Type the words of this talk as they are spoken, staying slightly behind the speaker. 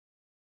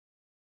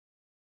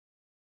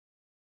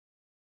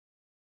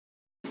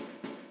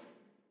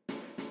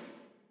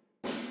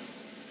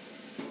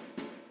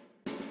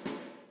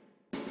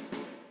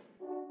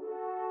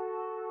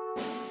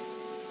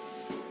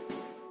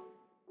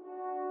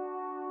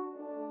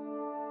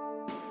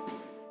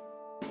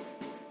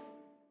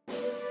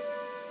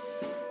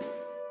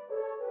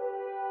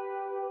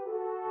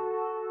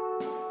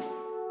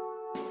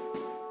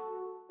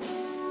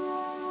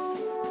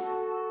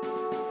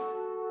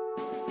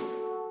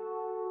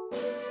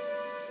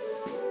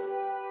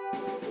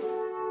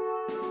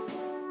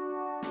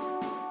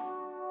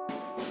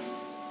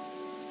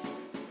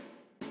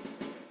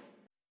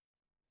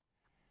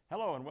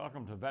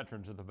Welcome to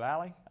Veterans of the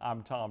Valley.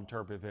 I'm Tom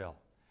Turbyville.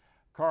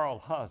 Carl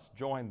Huss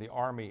joined the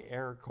Army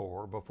Air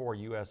Corps before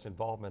U.S.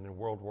 involvement in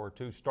World War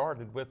II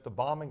started with the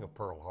bombing of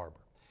Pearl Harbor.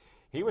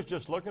 He was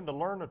just looking to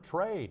learn a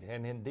trade,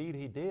 and indeed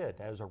he did,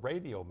 as a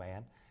radio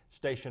man,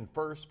 stationed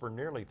first for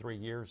nearly 3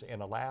 years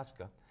in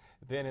Alaska,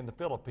 then in the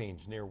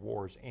Philippines near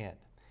war's end.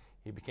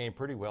 He became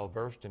pretty well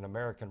versed in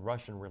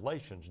American-Russian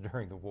relations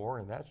during the war,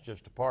 and that's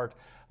just a part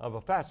of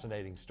a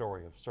fascinating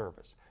story of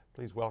service.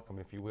 Please welcome,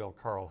 if you will,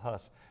 Carl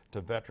Huss to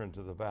Veterans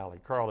of the Valley.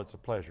 Carl, it's a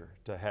pleasure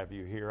to have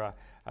you here.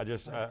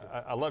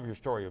 I love your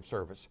story of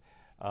service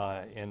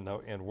in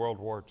World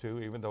War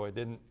II, even though it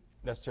didn't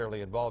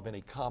necessarily involve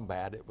any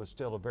combat. It was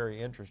still a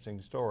very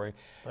interesting story.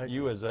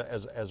 You as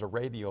a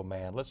radio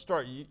man. Let's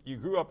start. You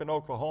grew up in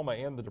Oklahoma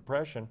in the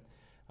Depression.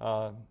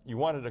 You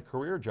wanted a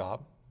career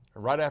job.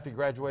 Right after you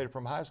graduated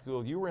from high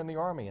school, you were in the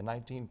Army in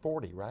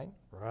 1940, right?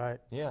 Right.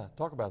 Yeah,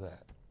 talk about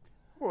that.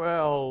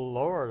 Well,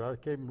 Lord, I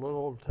came from a little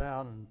old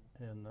town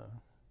in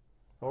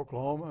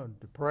Oklahoma,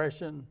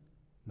 Depression,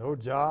 no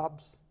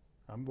jobs.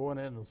 I'm going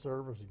into the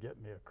service to get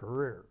me a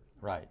career.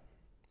 Right.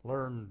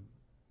 Learn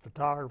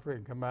photography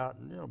and come out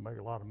and, make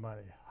a lot of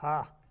money.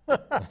 Ha!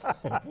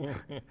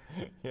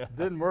 Yeah.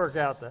 Didn't work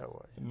out that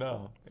way.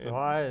 No. So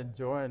I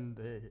joined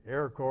the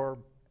Air Corps,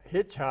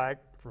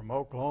 hitchhiked from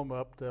Oklahoma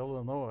up to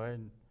Illinois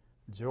and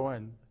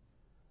joined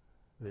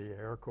the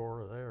Air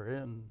Corps there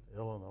in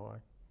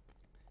Illinois.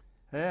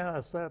 And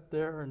I sat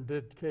there and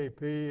did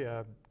KP.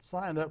 I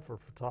signed up for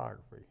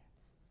photography.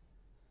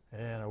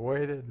 And I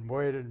waited and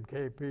waited and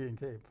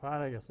KP.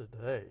 Finally I said,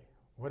 hey,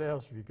 what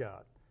else have you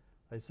got?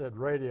 They said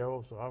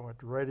radio, so I went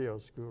to radio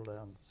school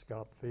down at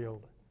Scott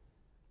Field,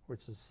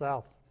 which is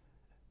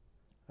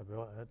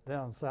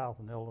down south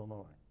in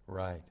Illinois.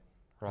 Right,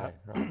 right,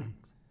 right.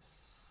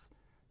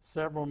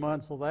 Several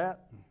months of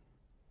that.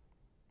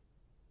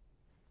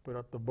 Put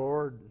up the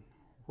board,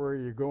 where are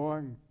you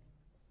going?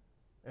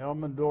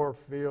 Elmendorf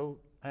Field,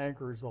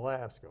 Anchorage,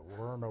 Alaska.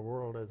 Where in the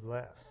world is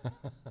that?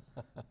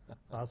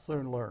 I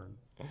soon learned.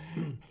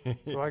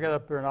 So I got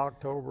up there in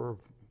October of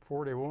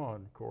 '41,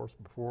 of course,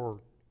 before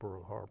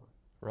Pearl Harbor.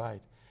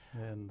 Right.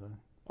 And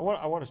I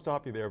want to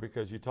stop you there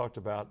because you talked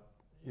about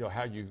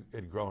how you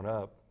had grown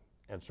up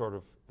and sort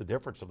of the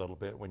difference a little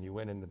bit when you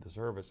went into the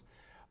service.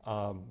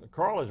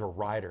 Carl is a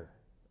writer,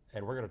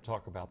 and we're going to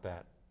talk about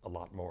that a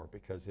lot more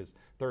because his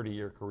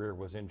 30-year career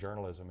was in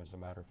journalism, as a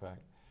matter of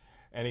fact.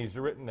 And he's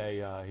written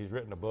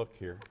a book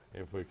here.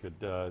 If we could,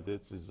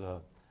 this is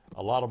a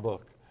lot of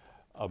book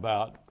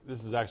about.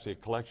 This is actually a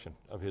collection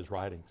of his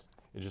writings.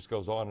 It just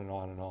goes on and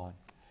on and on.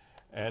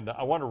 And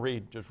I want to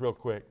read just real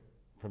quick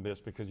from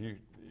this because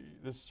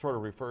this sort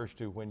of refers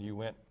to when you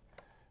went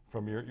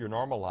from your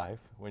normal life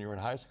when you were in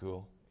high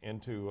school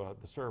into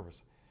the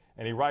service.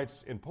 And he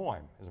writes in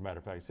poem, as a matter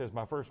of fact. He says,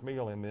 "My first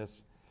meal in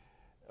this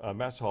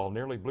mess hall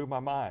nearly blew my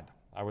mind.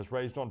 I was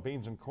raised on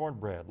beans and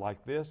cornbread.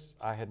 Like this,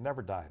 I had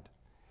never dined.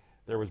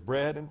 There was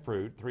bread and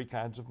fruit, 3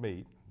 kinds of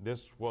meat.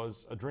 This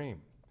was a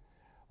dream.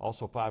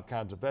 Also 5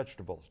 kinds of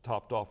vegetables,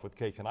 topped off with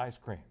cake and ice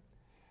cream.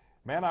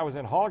 Man, I was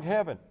in hog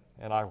heaven,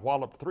 and I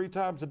walloped 3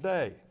 times a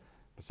day.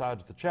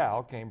 Besides the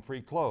chow came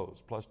free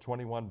clothes, plus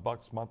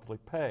 $21 monthly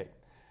pay.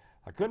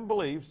 I couldn't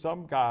believe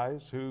some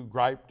guys who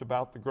griped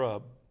about the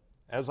grub.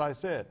 As I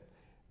said,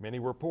 many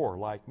were poor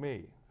like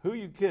me. Who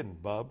you kidding,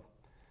 bub?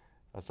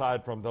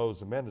 Aside from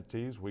those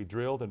amenities, we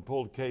drilled and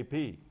pulled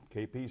KP.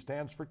 KP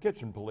stands for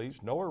Kitchen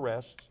Police, no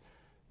arrests,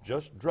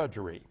 just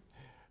drudgery."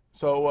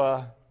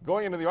 So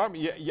going into the Army,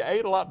 you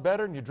ate a lot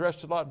better and you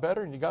dressed a lot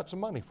better and you got some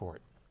money for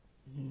it.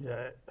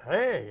 Yeah,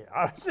 hey,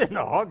 I was in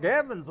the hog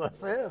heavens, I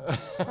said.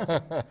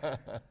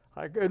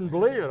 I couldn't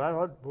believe it. I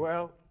thought,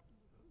 well,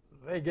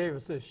 they gave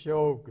us this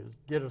show to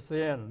get us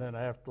in, and then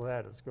after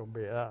that it's going to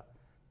be out.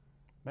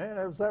 Man,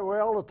 it was that way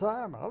all the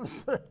time. I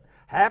was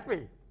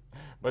happy.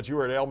 But you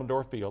were at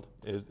Elmendorf Field.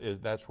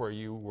 That's where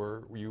you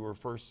were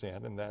first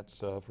sent, and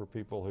that's for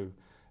people who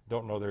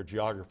don't know their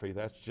geography.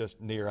 That's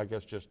just near, I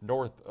guess, just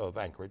north of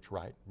Anchorage,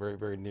 right? Very,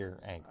 very near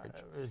Anchorage.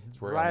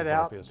 It's where right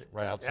out, is,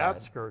 right outside.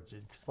 outskirts,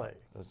 you'd say.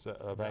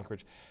 Of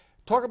Anchorage.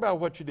 Talk about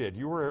what you did.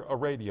 You were a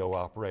radio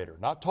operator,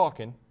 not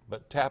talking,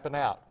 but tapping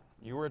out.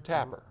 You were a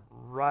tapper.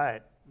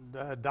 Right.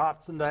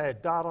 Dots and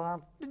dot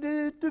on,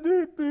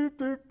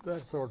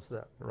 that sort of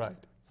stuff. Right.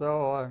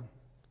 So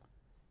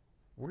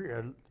we,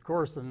 of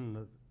course,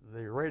 in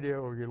the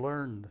radio, you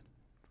learned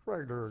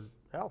regular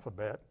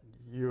alphabet,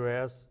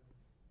 U.S.,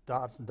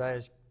 dots and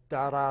dash,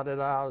 dot,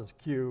 is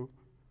Q.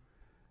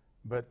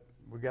 But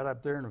we got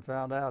up there and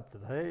found out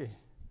that, hey,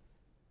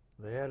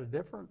 they had a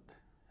different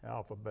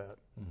alphabet.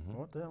 Mm-hmm.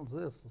 What the hell is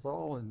this? It's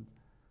all in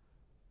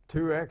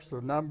 2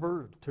 extra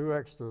numbers, 2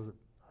 extra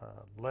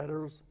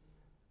letters.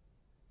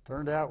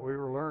 Turned out we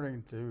were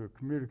learning to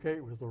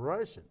communicate with the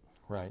Russians.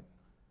 Right.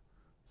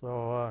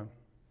 So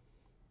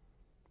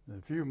in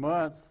a few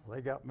months, they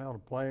got me on a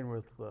plane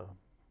with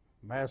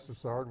Master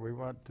Sergeant. We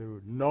went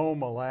to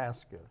Nome,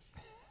 Alaska.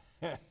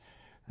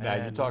 Now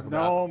you talk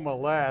about Nome,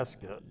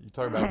 Alaska. You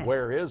talk about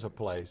where is a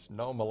place?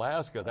 Nome,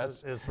 Alaska.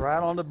 That's it's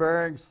right on the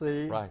Bering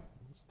Sea. right.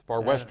 It's the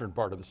far western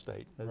part of the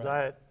state. As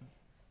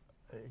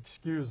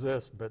excuse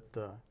this, but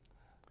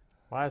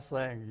my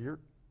saying,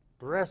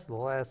 the rest of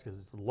Alaska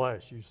is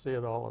lush. You see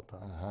it all the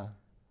time. Uh-huh.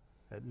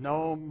 At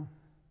Nome,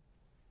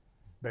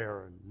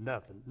 barren,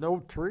 nothing, no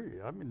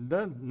tree. I mean,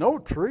 no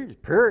trees,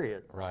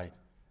 period. Right.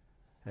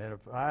 And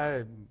as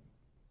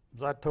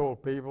I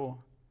told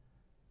people,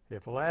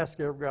 if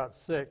Alaska ever got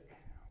sick,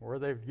 where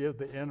they'd give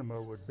the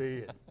enema would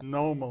be at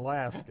Nome,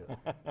 Alaska.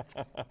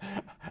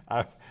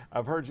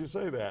 I've heard you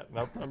say that,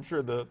 and I'm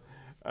sure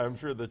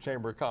the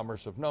Chamber of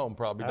Commerce of Nome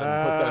probably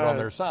doesn't put that on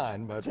their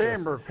sign. But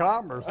Chamber of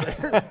Commerce,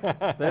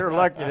 they're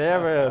lucky to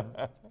have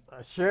a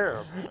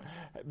sheriff.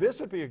 This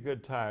would be a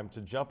good time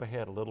to jump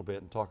ahead a little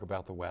bit and talk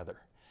about the weather.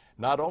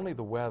 Not only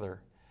the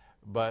weather,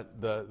 but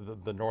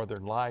the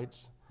northern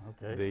lights.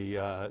 Okay.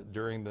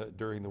 During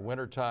the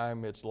winter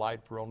time, it's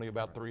light for only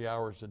about 3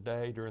 hours a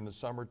day. During the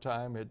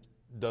summertime, it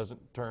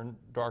doesn't turn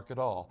dark at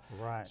all.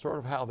 Right. Sort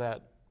of how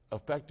that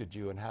affected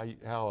you and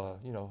how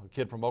a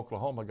kid from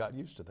Oklahoma got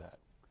used to that.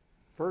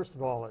 First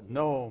of all, at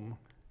Nome,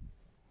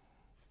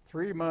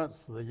 3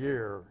 months of the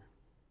year,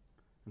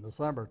 in the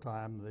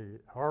summertime, the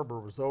harbor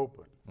was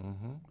open.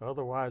 Mm-hmm.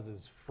 Otherwise,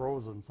 it's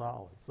frozen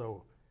solid.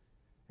 So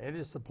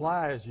any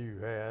supplies you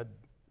had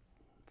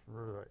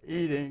for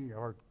eating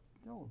or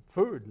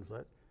food and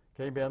such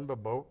came in by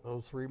boat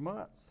those 3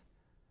 months.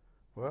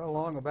 Well,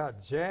 along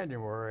about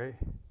January,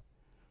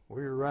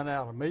 we run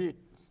out of meat,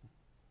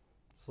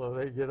 so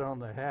they get on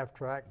the half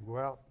track and go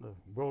out in the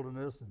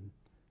wilderness and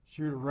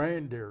shoot a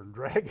reindeer and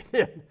drag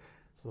it in.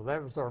 So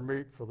that was our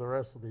meat for the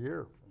rest of the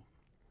year.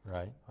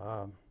 Right.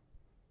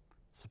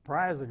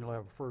 Surprisingly, when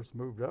I first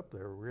moved up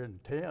there, we were in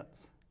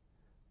tents.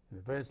 And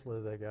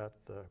eventually they got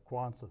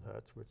Quonset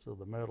huts, which are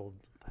the metal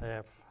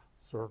half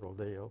circle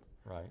deals.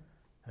 Right.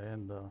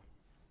 And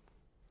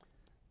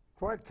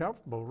quite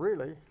comfortable,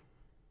 really.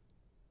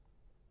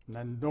 And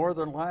then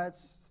Northern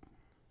Lights,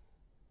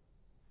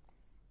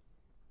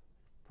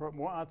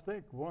 I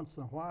think once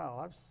in a while,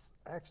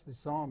 I've actually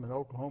saw them in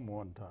Oklahoma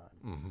one time.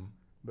 Mm-hmm.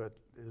 But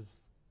it's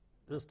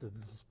just a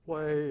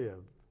display of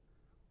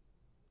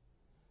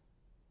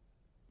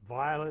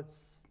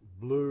violets,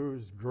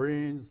 blues,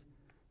 greens,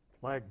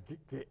 like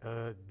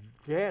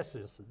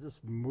gases,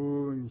 just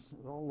moons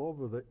all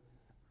over the.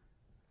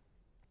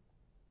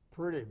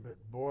 Pretty, but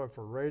boy,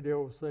 for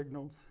radio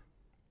signals,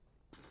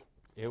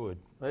 It would.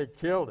 they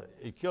killed it.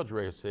 It killed your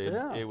radio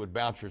signal. Yeah. It would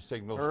bounce your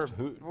signals. Or, To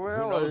who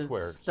well, knows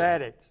where?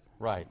 Statics.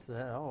 Right.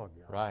 Oh,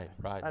 God.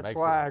 Right. That's Make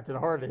why I can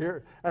hardly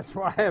hear. That's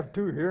why I have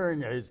 2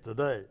 hearing aids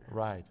today.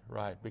 Right.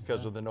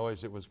 Because of the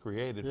noise that was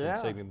created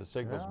Yeah, from the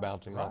signals yeah,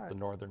 bouncing off right. the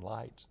northern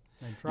lights.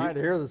 And trying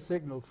to hear the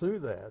signal through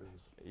that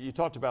is. You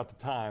talked about the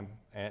time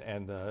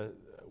and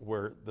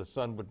where the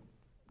sun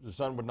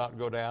would not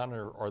go down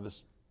or the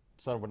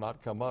sun would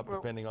not come up,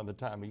 depending on the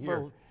time of year.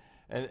 Well,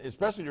 and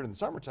especially during the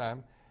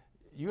summertime,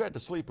 you had to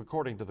sleep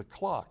according to the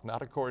clock,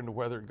 not according to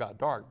whether it got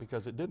dark,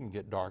 because it didn't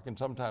get dark, and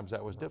sometimes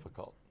that was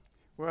difficult.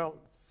 Well,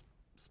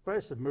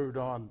 especially moved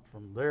on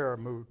from there,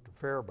 moved to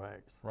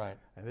Fairbanks. Right.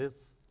 And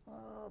it's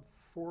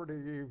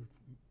 40,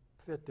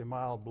 50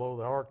 miles below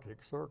the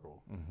Arctic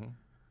Circle.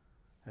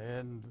 Mm-hmm.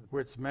 And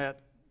which meant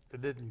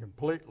it didn't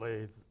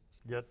completely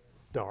get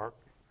dark,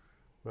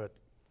 but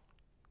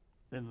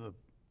in the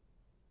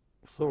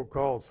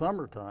so-called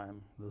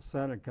summertime, the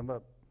sun would come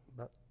up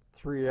about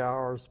 3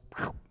 hours,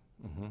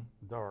 Mm-hmm.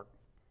 dark.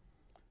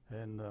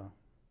 And of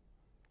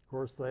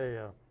course they,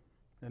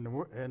 in the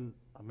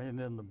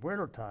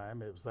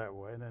wintertime it was that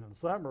way, and then in the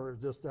summer it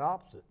was just the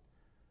opposite.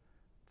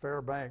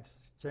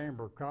 Fairbanks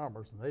Chamber of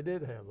Commerce, and they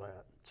did have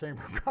that.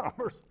 Chamber of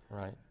Commerce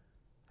Right.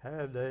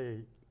 had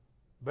a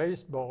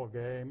baseball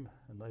game,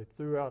 and they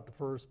threw out the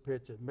first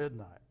pitch at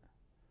midnight.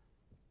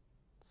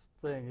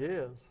 Thing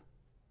is,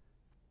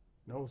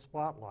 no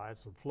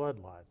spotlights or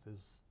floodlights.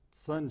 It's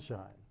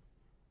sunshine.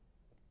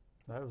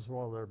 That was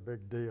one of their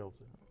big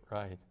deals.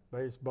 Right.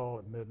 Baseball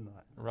at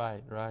midnight.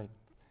 Right.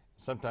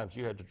 Sometimes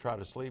you had to try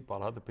to sleep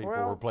while other people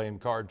Well- were playing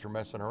cards or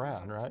messing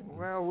around, right?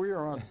 Well, we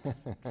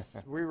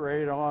were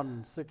 8 on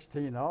and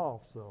 16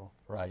 off, so.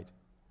 Right.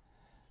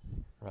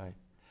 I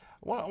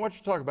want you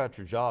to talk about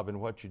your job and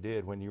what you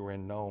did when you were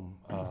in Nome,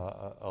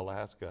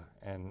 Alaska,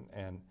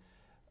 and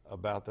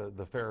about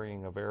the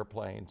ferrying of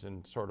airplanes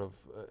and sort of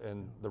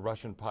and the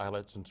Russian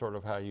pilots and sort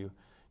of how you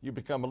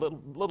become a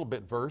little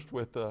bit versed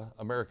with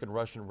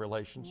American-Russian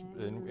relations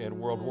in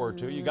World War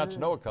II. You got to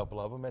know a couple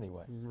of them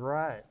anyway.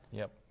 Right.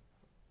 Yep.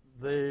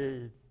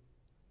 Of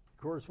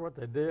course, what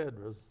they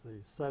did was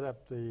they set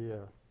up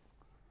the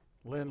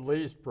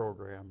Lend-Lease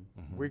program.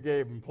 Mm-hmm. We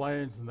gave them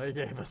planes and they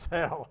gave us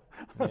hell.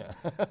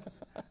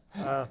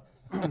 Yeah.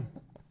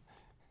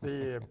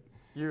 The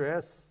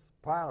U.S.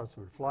 pilots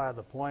would fly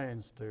the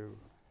planes to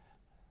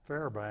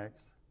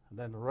Fairbanks, and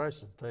then the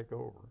Russians take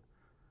over.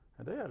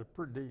 And they had a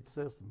pretty neat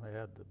system. They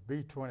had the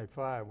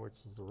B-25,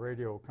 which is the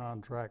radio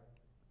contact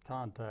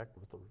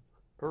with the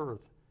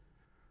Earth.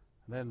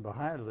 And then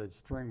behind it, they'd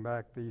string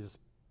back these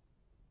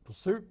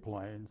pursuit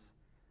planes,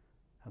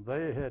 and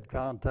they had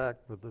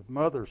contact with the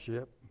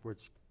mothership,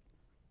 which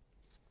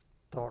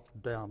talked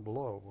down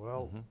below.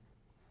 Well,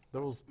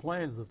 those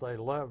planes that they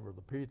loved were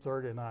the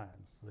P-39s.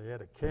 They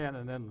had a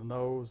cannon in the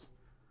nose,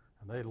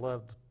 and they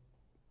loved to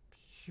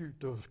shoot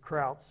those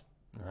Kraut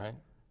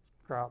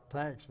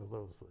tanks with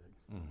those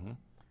things. Mm-hmm.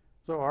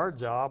 So our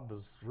job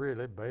was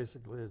really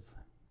basically is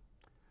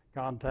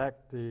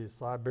contact the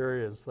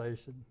Siberian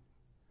station,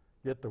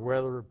 get the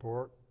weather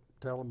report,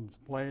 tell them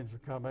the planes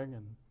are coming,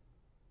 and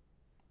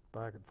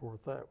back and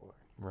forth that way.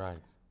 Right.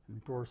 And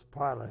of course, the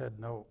pilot had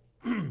no,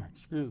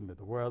 excuse me,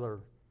 the weather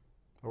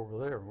over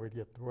there, and we'd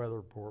get the weather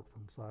report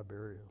from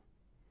Siberia.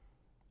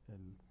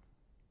 And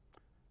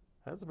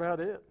that's about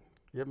it.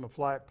 Give them a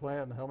flight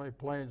plan, how many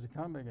planes are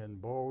coming,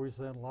 and boy, we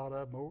sent a lot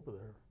of them over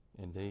there.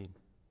 Indeed.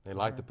 They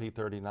liked the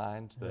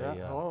P-39s. They, they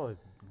loved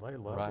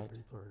the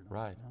P-39.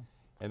 Right. Yeah.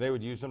 And they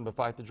would use them to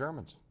fight the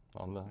Germans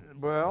on the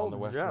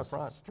Western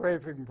Front.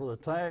 Strafing for the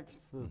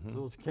tanks,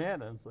 those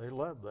cannons, they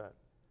loved that.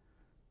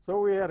 So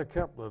we had a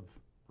couple of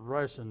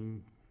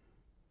Russian,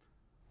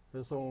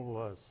 this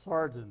old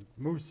Sergeant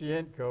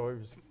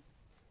Musienko,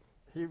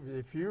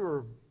 if you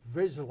were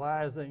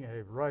visualizing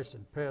a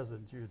Russian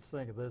peasant, you'd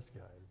think of this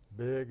guy,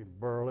 big and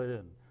burly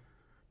and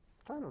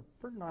kind of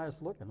pretty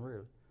nice looking,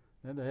 really.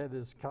 Then they had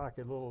this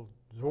cocky little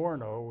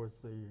Zorno was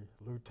the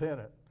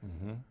lieutenant.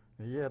 Mm-hmm.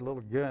 And he had a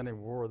little gun he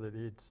wore that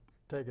he'd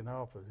taken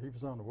off. He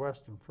was on the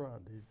Western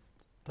Front. He'd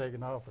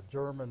taken off a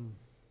German,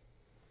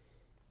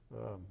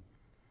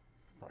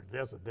 I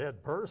guess a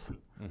dead person.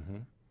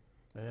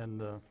 Mm-hmm.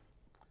 And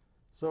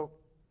so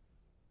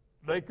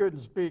they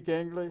couldn't speak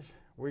English.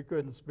 We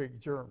couldn't speak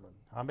German.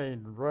 I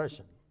mean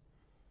Russian.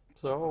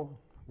 So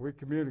we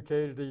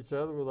communicated each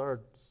other with our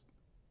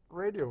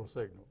radio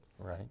signals.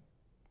 Right.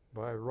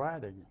 By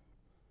writing.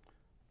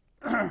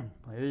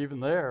 And even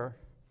there,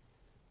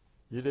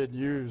 you didn't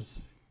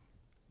use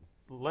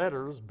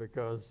letters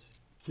because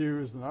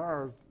Q's and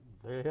R's,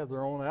 they had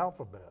their own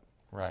alphabet.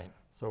 Right.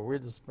 So we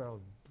just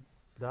spelled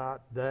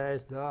dot,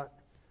 dash, dot.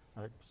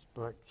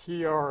 Like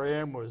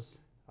QRM was,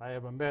 I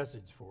have a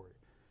message for you.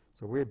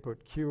 So we'd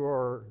put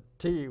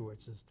QRT,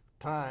 which is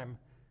time,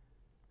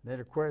 then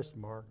a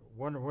question mark.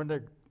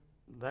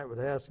 That would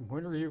ask them,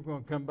 when are you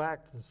going to come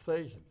back to the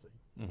station?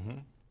 Mm-hmm.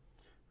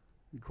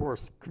 Of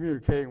course,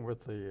 communicating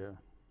with the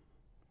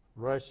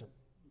Russian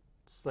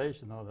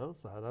station on the other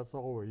side, that's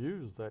all we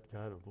used, that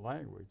kind of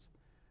language.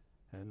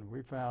 And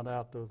we found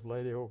out those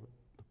the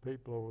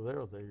people over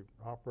there, the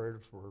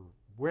operators were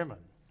women.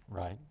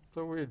 Right.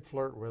 So we'd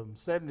flirt with them.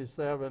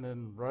 77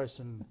 in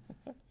Russian,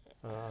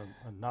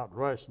 not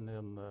Russian,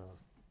 in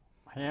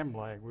ham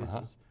language.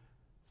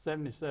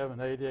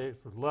 77,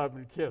 88 for love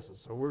and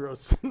kisses. So we're going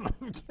to send love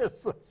and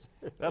kisses.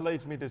 That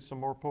leads me to some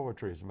more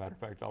poetry, as a matter of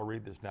fact. I'll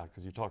read this now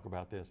because you talk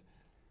about this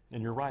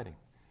in your writing.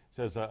 It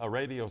says, a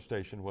radio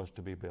station was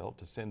to be built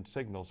to send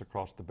signals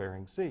across the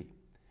Bering Sea.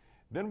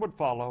 Then would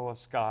follow a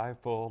sky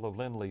full of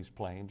Lend-Lease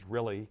planes.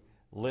 Really,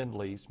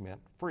 Lend-Lease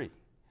meant free.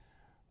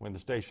 When the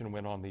station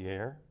went on the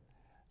air,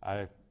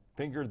 I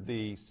fingered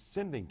the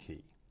sending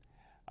key.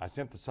 I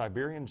sent the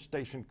Siberian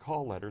station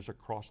call letters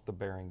across the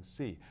Bering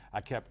Sea.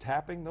 I kept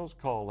tapping those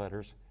call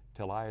letters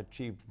till I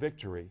achieved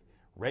victory.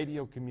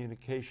 Radio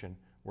communication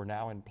were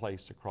now in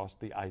place across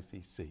the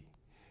icy sea.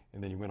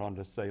 And then you went on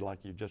to say, like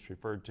you just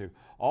referred to,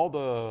 all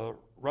the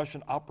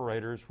Russian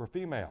operators were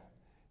female,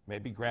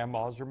 maybe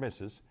grandmas or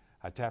misses.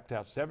 I tapped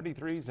out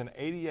 73s and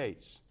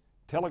 88s,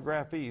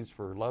 telegraphies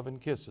for love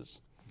and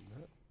kisses.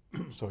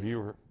 So you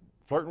were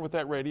flirting with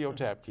that radio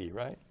tap key,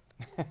 right?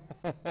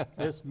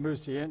 This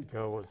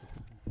Musienko was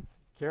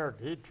a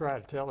character. He'd try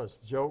to tell us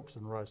jokes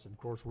in Russian. Of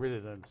course, we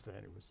didn't understand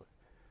what he was saying.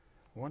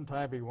 One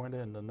time he went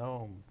into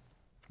Nome,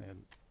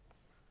 and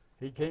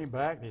he came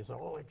back, and he's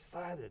all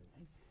excited.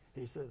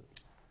 He says,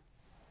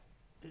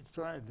 he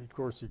tried, of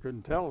course, he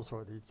couldn't tell us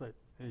what he said,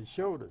 and he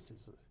showed us. He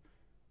said,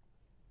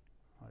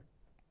 like,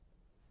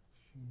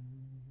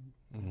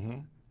 mm-hmm.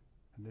 And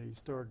then he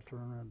started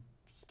turning around,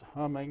 just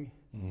humming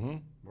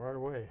right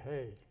away.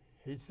 Hey,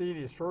 he'd seen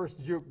his first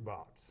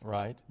jukebox.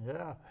 Right.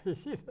 Yeah,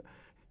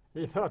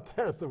 he thought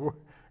that's the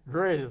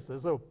greatest.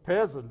 As a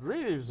peasant,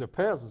 really, he was a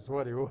peasant, is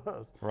what he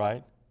was.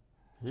 Right.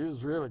 He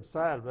was real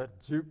excited about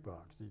the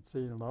jukebox. He'd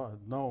seen it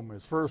at Nome,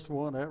 his first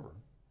one ever.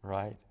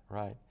 Right,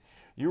 right.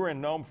 You were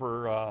in Nome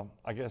for,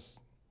 I guess,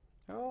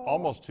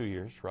 almost 2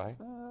 years, right?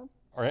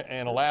 Or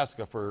in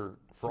Alaska for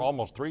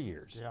almost 3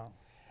 years. Yeah.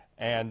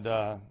 And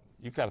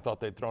you kind of thought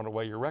they'd thrown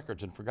away your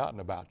records and forgotten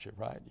about you,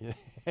 right?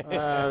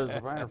 As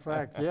a matter of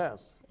fact,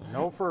 yes.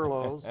 No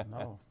furloughs,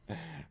 no.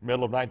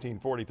 Middle of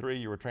 1943,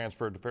 you were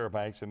transferred to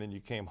Fairbanks, and then you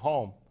came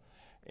home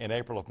in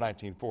April of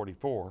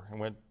 1944 and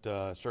went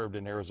served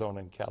in Arizona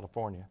and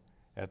California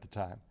at the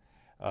time.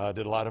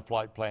 Did a lot of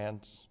flight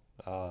plans,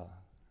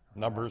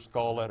 numbers,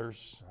 call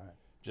letters. Right.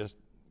 Just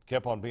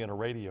kept on being a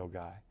radio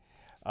guy.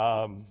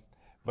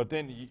 But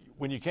then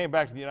when you came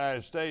back to the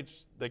United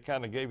States, they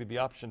kind of gave you the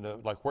option to,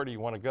 like, where do you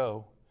want to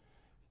go?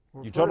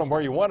 Well, You told them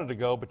where you wanted to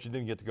go, but you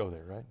didn't get to go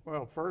there, right?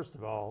 Well, first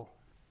of all,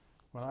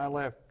 when I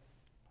left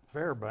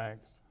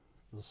Fairbanks,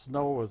 the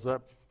snow was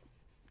up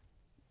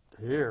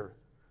here.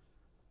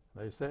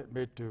 They sent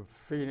me to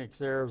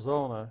Phoenix,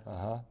 Arizona.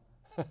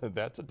 Uh-huh.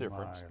 That's a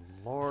difference.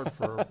 My Lord,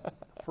 for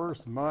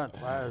first month,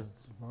 I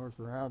was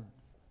around,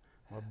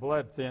 my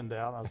blood thinned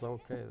out. I was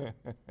okay then.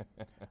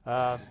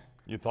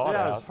 You thought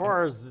yeah, out. as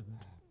far as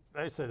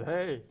they said,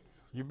 hey,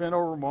 you've been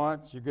over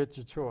once, you get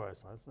your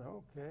choice. I said,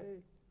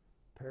 okay,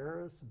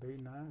 Paris would be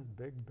nice,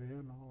 Big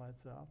Ben, all that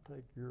stuff. I'll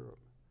take Europe.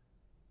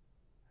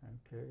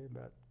 Okay,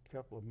 about a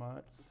couple of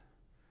months,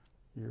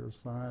 you're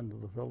assigned to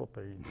the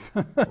Philippines.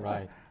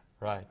 Right,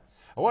 right.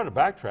 I wanted to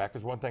backtrack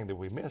because one thing that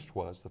we missed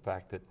was the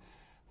fact that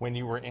when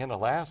you were in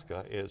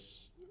Alaska,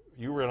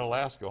 you were in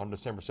Alaska on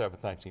December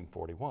 7th,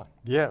 1941.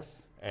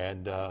 Yes.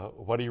 And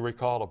what do you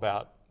recall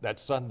about that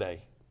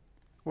Sunday?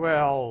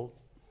 Well,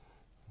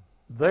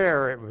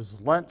 there it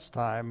was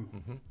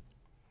lunchtime.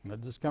 And I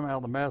just come out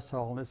of the mess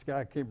hall, and this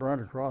guy came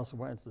running across the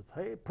way and says,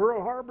 hey,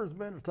 Pearl Harbor's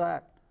been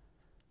attacked.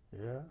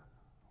 Yeah,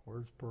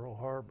 where's Pearl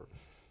Harbor?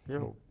 You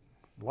know,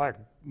 like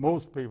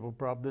most people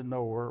probably didn't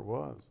know where it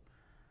was.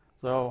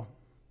 So,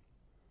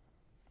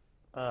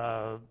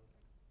 I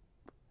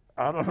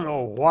don't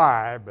know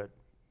why, but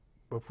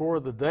before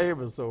the day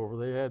was over,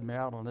 they had me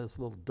out on this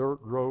little dirt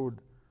road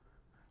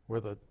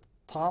with a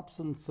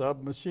Thompson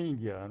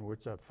submachine gun,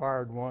 which I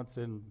fired once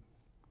in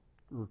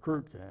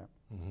recruit camp.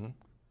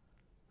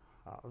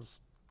 I was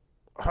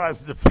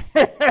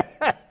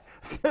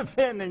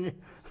defending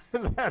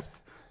that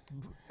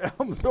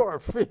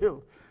Elmsdorf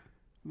field.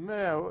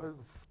 Man,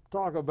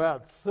 talk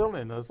about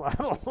silliness. I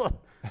don't know.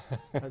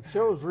 It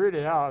shows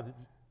really how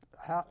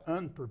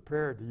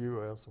unprepared the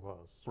U.S.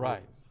 was.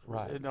 Right,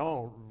 right. In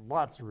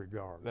lots of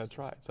regards. That's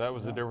right. So that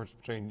was the difference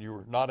between you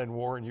were not in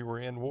war and you were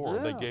in war.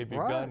 Yeah, they gave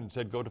you a gun and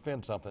said, go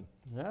defend something.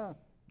 Yeah.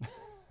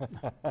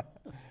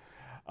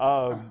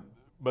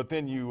 But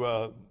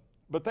then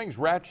but things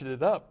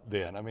ratcheted up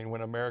then. I mean,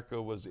 when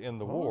America was in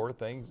the war,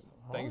 things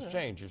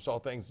changed. You saw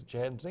things that you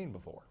hadn't seen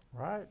before.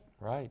 Right.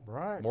 Right.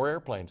 Right. More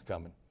airplanes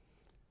coming.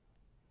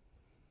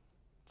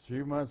 A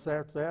few months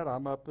after that,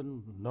 I'm up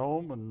in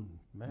Nome, and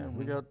man,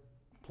 we got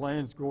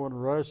planes going to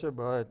Russia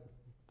by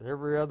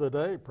every other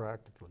day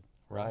practically.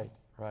 Right,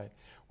 right.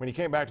 When you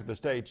came back to the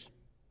States,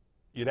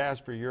 you'd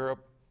asked for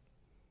Europe,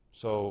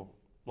 so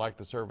like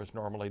the service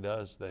normally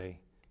does, they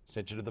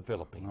sent you to the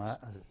Philippines.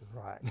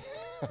 Right.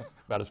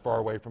 About as far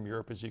away from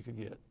Europe as you could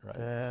get, right?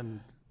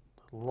 And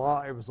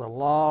it was a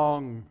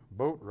long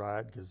boat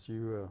ride because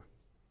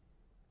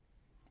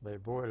they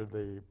avoided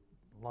a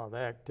lot of the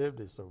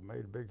activity, so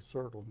made a big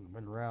circle and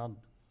went around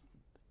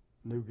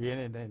New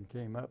Guinea and then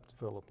came up to the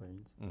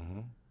Philippines.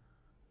 I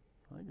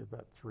think it was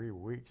about 3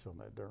 weeks on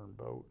that darn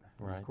boat.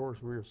 Right. Of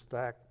course, we were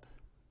stacked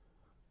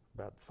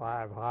about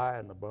 5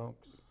 high in the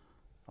bunks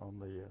on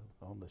the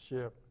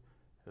ship.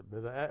 But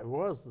it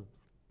was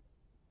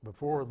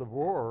before the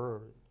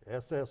war.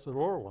 SS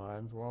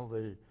Lines, one of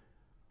the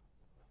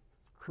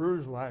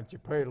cruise lines you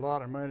paid a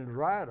lot of money to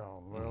ride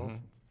on. Well,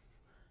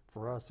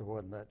 for us, it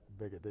wasn't that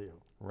big a deal.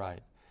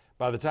 Right.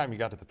 By the time you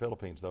got to the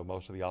Philippines, though,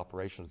 most of the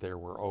operations there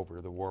were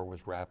over. The war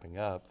was wrapping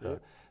up.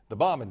 The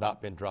bomb had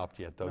not been dropped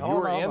yet, though. You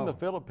were in the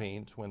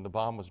Philippines when the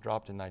bomb was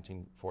dropped in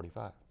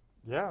 1945.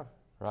 Yeah.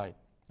 Right.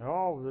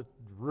 Oh, the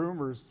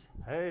rumors,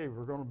 hey,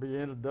 we're going to be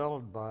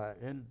inundated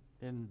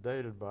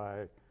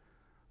by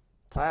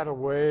tidal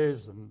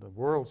waves and the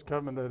world's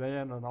coming to an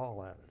end and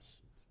all that.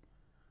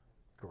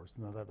 Of course,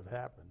 none of it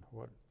happened.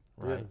 What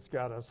did, it's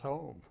got us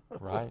home.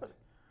 Right.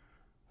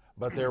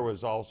 But there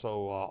was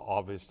also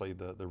obviously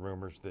the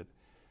rumors that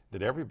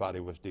everybody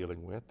was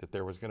dealing with, that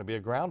there was going to be a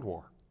ground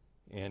war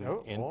in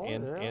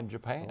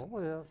Japan. Oh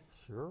yeah,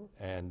 sure.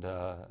 And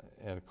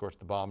of course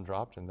the bomb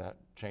dropped and that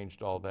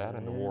changed all that.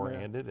 And the war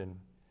ended and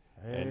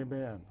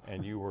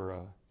you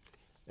were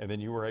and then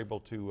you were able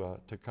to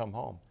come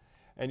home.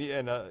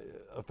 And a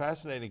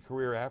fascinating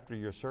career after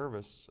your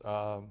service.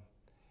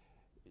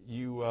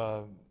 You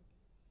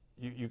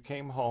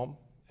came home,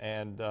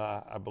 and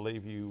I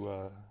believe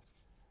you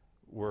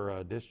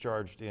were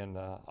discharged in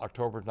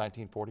October of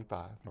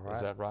 1945. Right.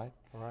 Is that right?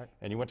 Right.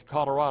 And you went to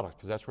Colorado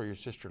because that's where your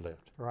sister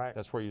lived. Right.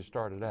 That's where you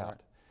started out.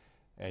 Right.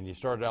 And you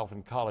started off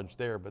in college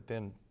there, but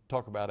then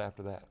talk about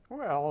after that.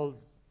 Well,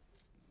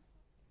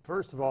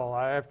 first of all,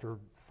 after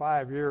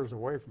 5 years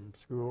away from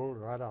school,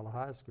 right out of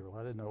high school,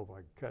 I didn't know if I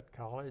could cut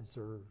college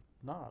or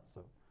not.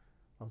 So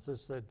I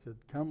just said,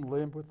 come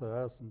live with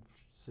us and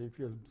see if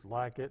you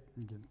like it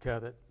and you can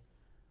cut it.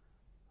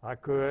 I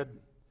could.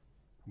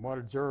 I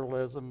wanted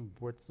journalism,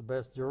 which is the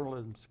best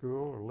journalism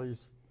school, or at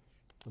least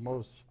the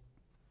most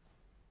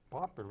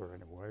popular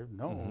anyway.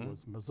 No, it was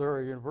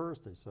Missouri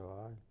University, so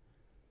I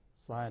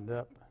signed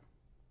up.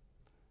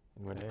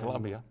 You went to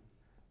Columbia.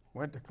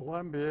 Went to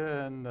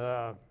Columbia, and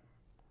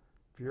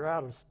if you're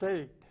out of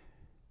state,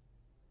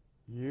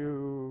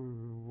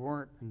 you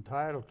weren't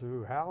entitled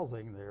to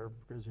housing there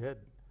because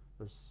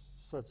there's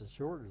such a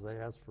shortage. They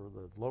asked for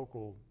the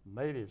local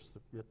natives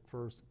to get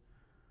first.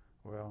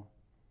 Well,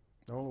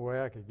 the only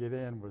way I could get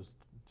in was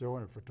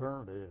join a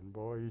fraternity, and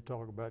boy, you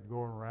talk about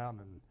going around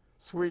and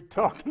sweet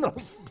talking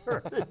those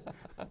fraternities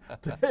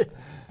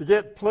to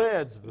get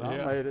pledged. Yeah,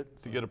 I made it.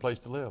 To get a place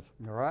to live.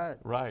 Right.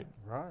 Right.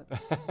 Right.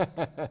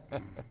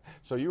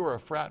 So you were a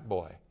frat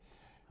boy.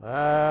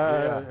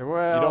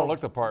 Well, you don't look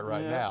the part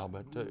right yeah, now,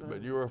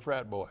 but you were a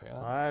frat boy,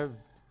 huh?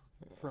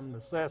 From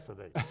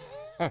necessity.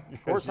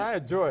 Of course, I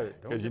enjoyed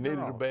it. Because you needed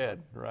a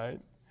bed, right?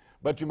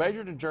 But you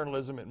majored in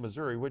journalism at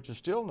Missouri, which is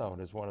still known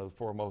as one of the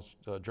foremost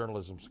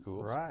journalism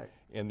schools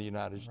in the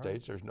United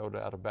States. There's no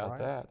doubt about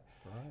that.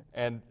 Right.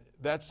 And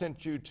that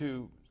sent you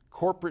to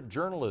corporate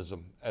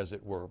journalism, as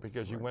it were,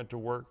 because you went to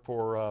work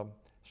for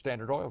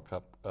Standard Oil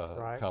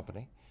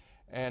Company.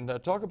 And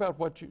talk about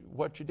what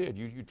you did.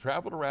 You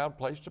traveled around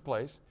place to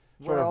place,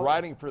 sort of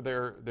writing for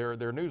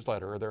their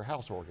newsletter or their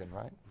house organ,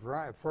 right?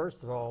 Right.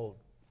 First of all,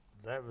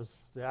 that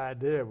was the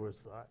idea.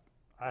 Was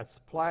I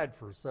applied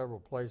for several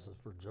places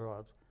for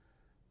jobs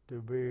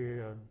to be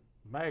a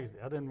magazine.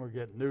 I didn't want to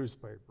get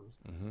newspapers.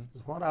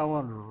 Because what I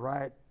wanted to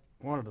write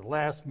wanted to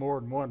last more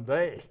than one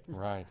day.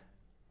 Right.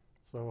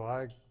 So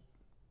I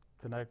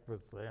connect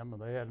with them,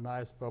 and they had a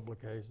nice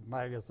publication,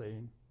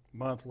 magazine,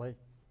 monthly,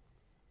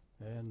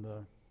 and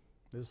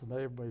this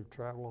enabled me to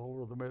travel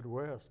all over the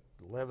Midwest,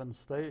 11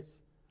 states.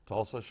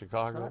 Tulsa,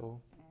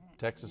 Chicago,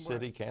 Texas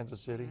City, Kansas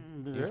City,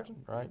 Houston,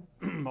 right?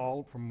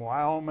 All from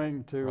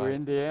Wyoming to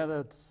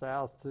Indiana, to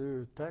south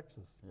to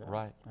Texas.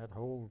 Right. That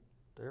whole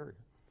area.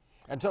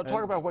 And talk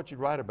about what you'd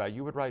write about.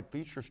 You would write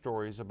feature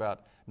stories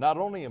about not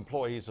only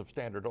employees of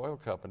Standard Oil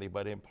Company,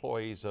 but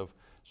employees of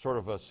sort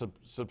of a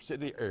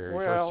subsidiaries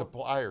or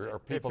supplier or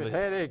people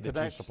that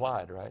you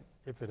supplied, right?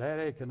 If it had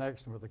a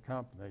connection with the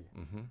company,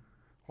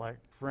 like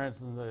for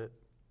instance,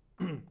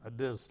 I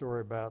did a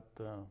story about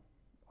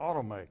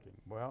automaking.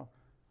 Well,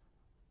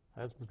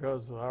 that's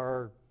because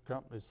our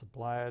company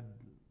supplied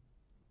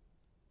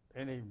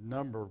any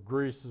number of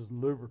greases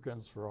and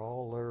lubricants for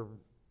all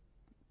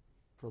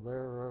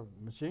their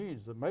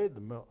machines that made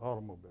the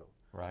automobile.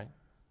 Right.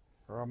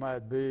 Or I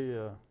might be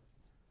a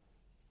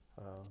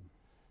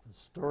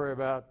story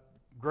about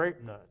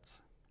grape nuts.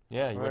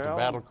 Yeah, you went to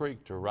Battle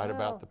Creek to write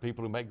about the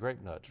people who make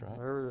grape nuts, right?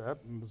 They're up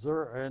in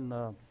Missouri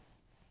and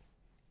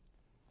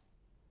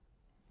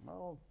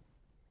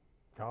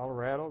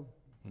Colorado.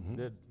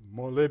 Did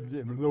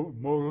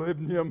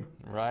molybdenum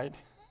right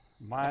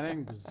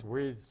mining because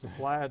we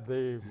supplied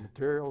the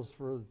materials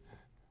for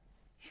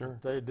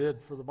that they did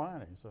for the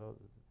mining. So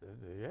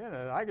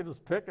yeah, I could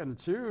just pick and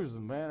choose,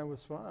 and man, it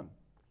was fun.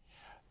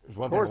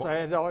 Of course, I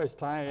had to always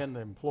tie in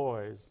the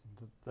employees.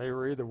 They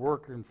were either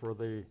working for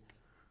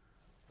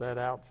that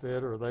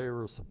outfit or they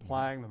were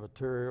supplying the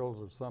materials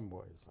or some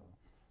way. So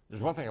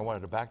there's one thing I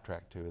wanted to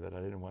backtrack to that I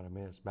didn't want to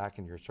miss. Back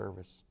in your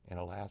service in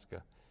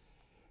Alaska,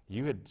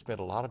 you had spent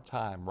a lot of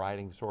time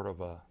writing sort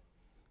of a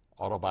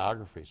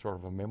autobiography, sort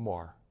of a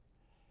memoir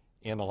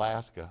in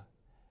Alaska,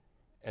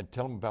 and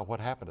tell them about what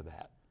happened to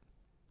that.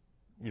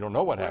 You don't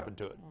know what happened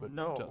to it, but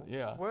no.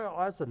 Yeah. Well,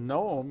 I said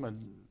no,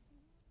 and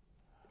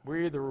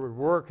we either were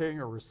working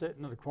or were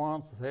sitting in the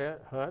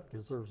Quonset hut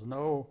because there was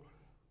no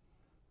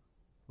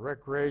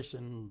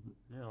recreation.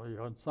 You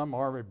know, on some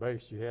Army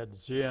base you had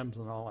gyms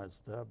and all that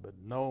stuff, but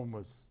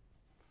Nome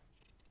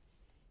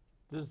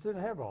just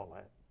didn't have all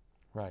that.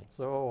 Right.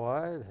 So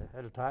I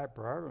had a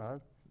typewriter, and I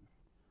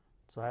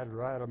decided to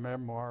write a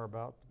memoir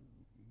about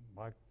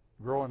my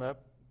growing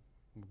up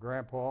with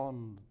Grandpa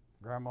and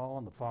Grandma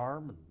on the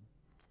farm, and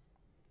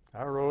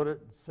I wrote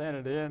it and sent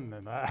it in,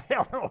 and I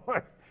don't know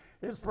where.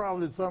 It's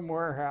probably some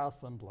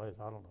warehouse someplace.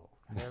 I don't know.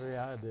 I have any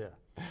idea.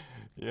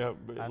 Yeah,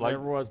 but I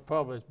never was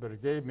published, but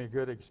it gave me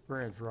good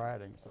experience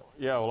writing. So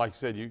yeah, well, like I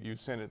said, you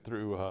sent it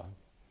through.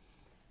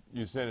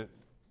 You sent it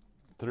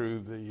through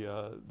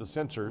the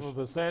censors. Well,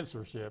 the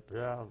censorship,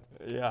 yeah.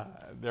 Yeah,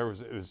 there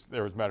was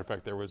a matter of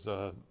fact, there was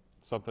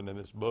something in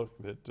this book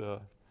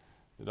that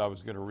I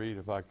was going to read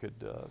if I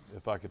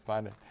could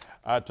find it.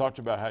 I talked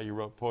about how you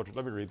wrote poetry.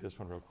 Let me read this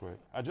one real quick.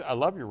 I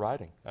love your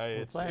writing.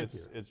 Thank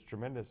you. It's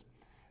tremendous.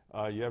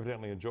 You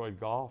evidently enjoyed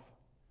golf.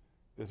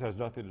 This has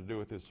nothing to do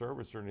with this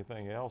service or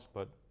anything else,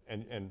 but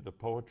and the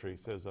poetry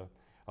says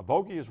a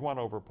bogey is 1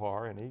 over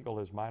par, an eagle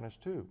is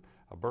 -2.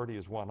 A birdie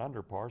is 1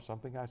 under par,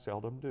 something I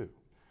seldom do.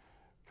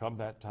 Come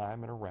that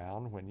time and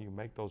around when you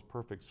make those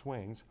perfect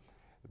swings,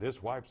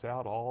 this wipes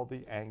out all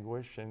the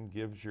anguish and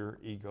gives your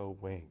ego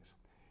wings.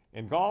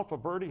 In golf, a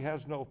birdie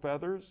has no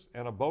feathers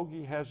and a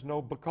bogey has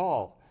no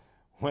bacal.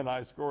 When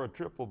I score a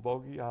triple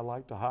bogey, I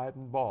like to hide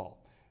and ball.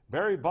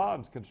 Barry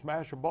Bonds can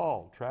smash a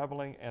ball,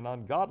 traveling an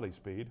ungodly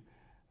speed.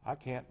 I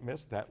can't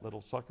miss that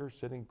little sucker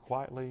sitting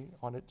quietly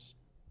on its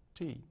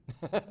tee.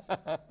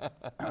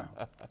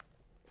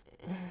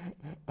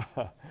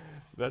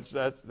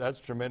 That's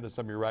tremendous.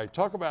 You're right.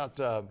 Talk about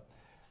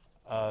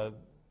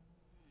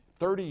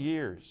 30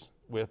 years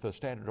with the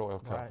Standard Oil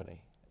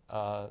Company.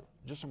 Right.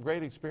 Just some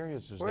great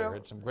experiences there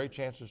and some great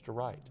chances to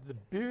write. The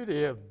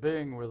beauty of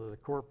being with a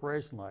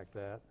corporation like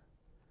that,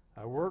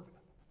 I worked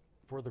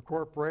for the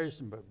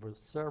corporation, but with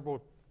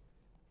several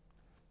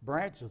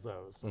branches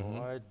of it. So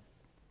I'd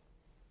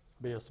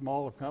be a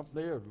smaller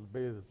company, or it'd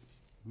be the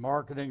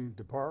marketing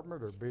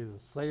department, or be the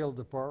sales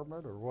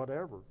department, or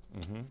whatever.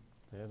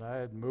 And I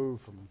had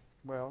moved from,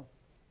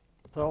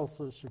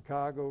 Tulsa,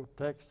 Chicago,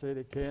 Texas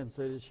City, Kansas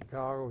City,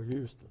 Chicago,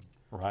 Houston.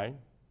 Right.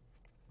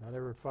 About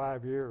every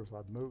 5 years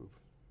I'd move.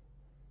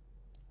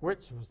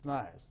 which was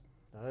nice.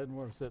 I didn't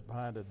want to sit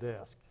behind a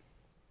desk.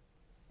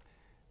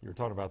 You were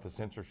talking about the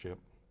censorship.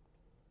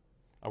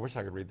 I wish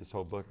I could read this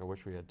whole book. I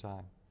wish we had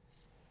time.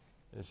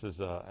 This is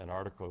an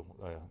article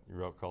you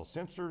wrote called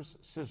Censors,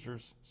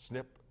 Scissors,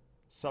 Snip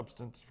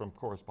Substance from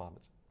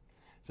Correspondence.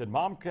 It said,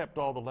 Mom kept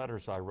all the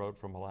letters I wrote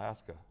from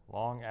Alaska.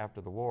 Long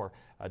after the war,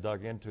 I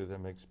dug into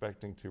them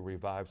expecting to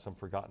revive some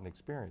forgotten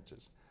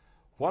experiences.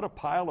 What a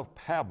pile of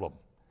pablum.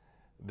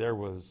 There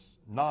was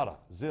nada,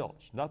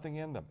 zilch, nothing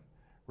in them.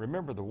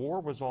 Remember, the war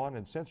was on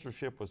and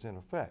censorship was in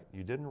effect.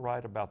 You didn't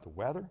write about the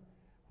weather,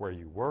 where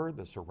you were,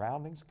 the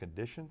surroundings,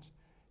 conditions,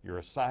 your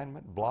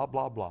assignment, blah,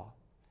 blah, blah.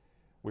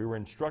 We were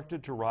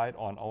instructed to write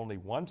on only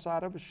one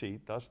side of a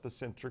sheet, thus the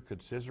censor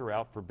could scissor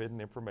out forbidden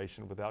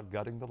information without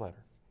gutting the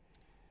letter.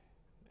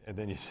 And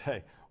then you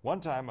say,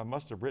 one time I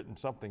must have written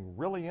something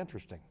really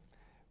interesting.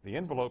 The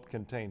envelope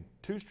contained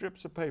 2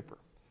 strips of paper,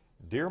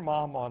 Dear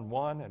Mom on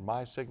one and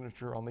my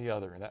signature on the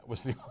other, and that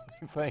was the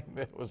only thing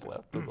that was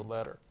left of the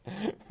letter.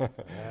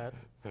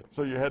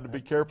 So you had to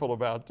be careful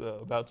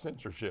about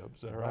censorship,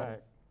 is that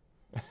right?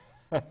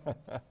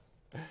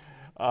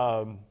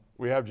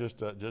 We have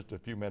just a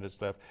few minutes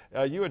left.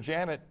 You and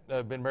Janet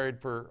have been married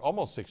for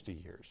almost 60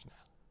 years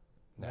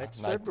now.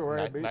 Next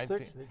February will be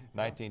 60.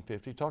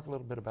 1950. Talk a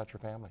little bit about your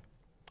family.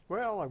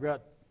 Well, I've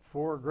got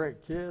 4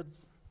 great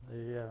kids.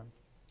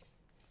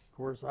 Of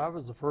course, I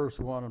was the first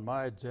one in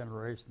my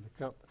generation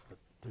to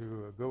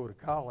go to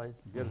college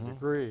and get a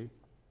degree,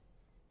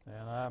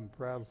 and I'm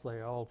proud to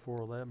say all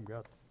 4 of them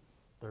got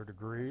their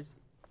degrees,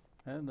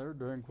 and they're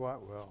doing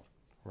quite well.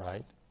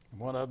 Right.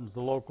 One of them's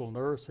the local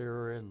nurse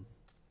here in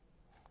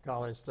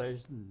College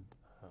Station,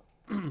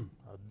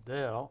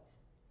 Adele.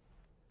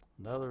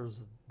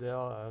 Another's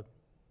Adele.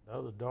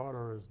 Other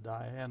daughter is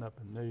Diane up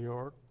in New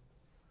York.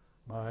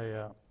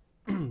 My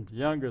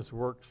youngest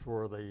works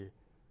for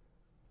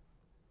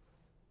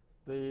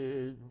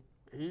he's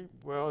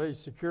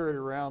security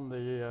around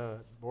the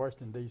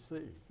Washington, D.C.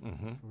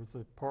 With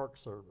the Park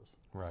Service.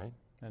 Right.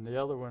 And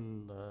the other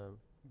one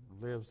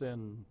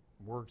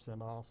works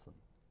in Austin.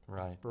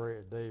 Right.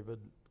 David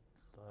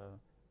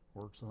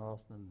works in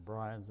Austin.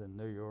 Brian's in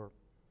New York,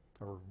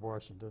 or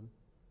Washington.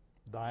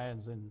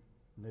 Diane's in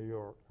New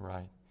York.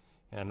 Right.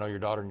 And I know your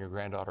daughter and your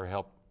granddaughter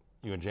help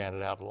you and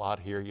Janet out a lot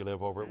here. You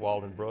live over at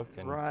Walden Brook,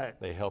 and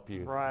they help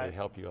you. They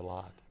help you a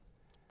lot.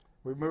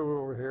 We moved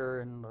over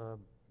here in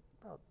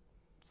about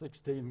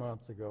 16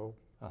 months ago.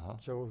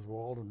 Chose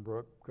Walden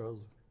Brook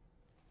because of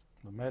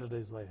the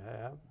amenities they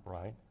have.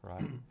 Right.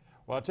 Right.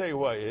 Well, I'll tell you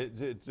what.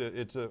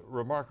 It's a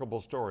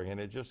remarkable story, and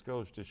it just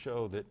goes to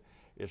show that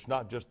it's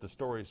not just the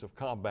stories of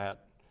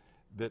combat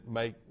that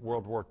make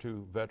World War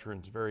II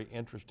veterans very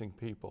interesting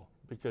people,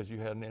 because you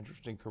had an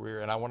interesting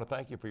career, and I want to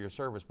thank you for your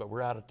service, but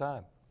we're out of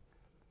time.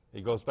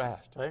 It goes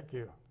fast. Thank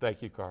you.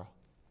 Thank you, Carl.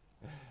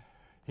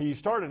 He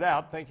started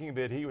out thinking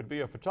that he would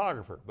be a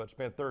photographer, but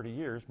spent 30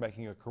 years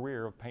making a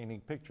career of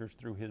painting pictures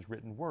through his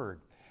written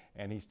word,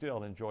 and he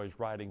still enjoys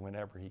writing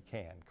whenever he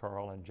can.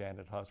 Carl and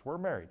Janet Huss were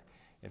married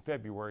in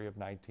February of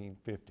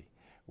 1950.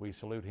 We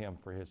salute him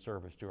for his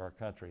service to our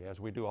country, as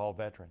we do all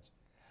veterans.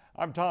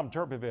 I'm Tom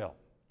Turpeville.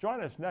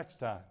 Join us next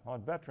time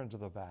on Veterans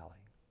of the Valley.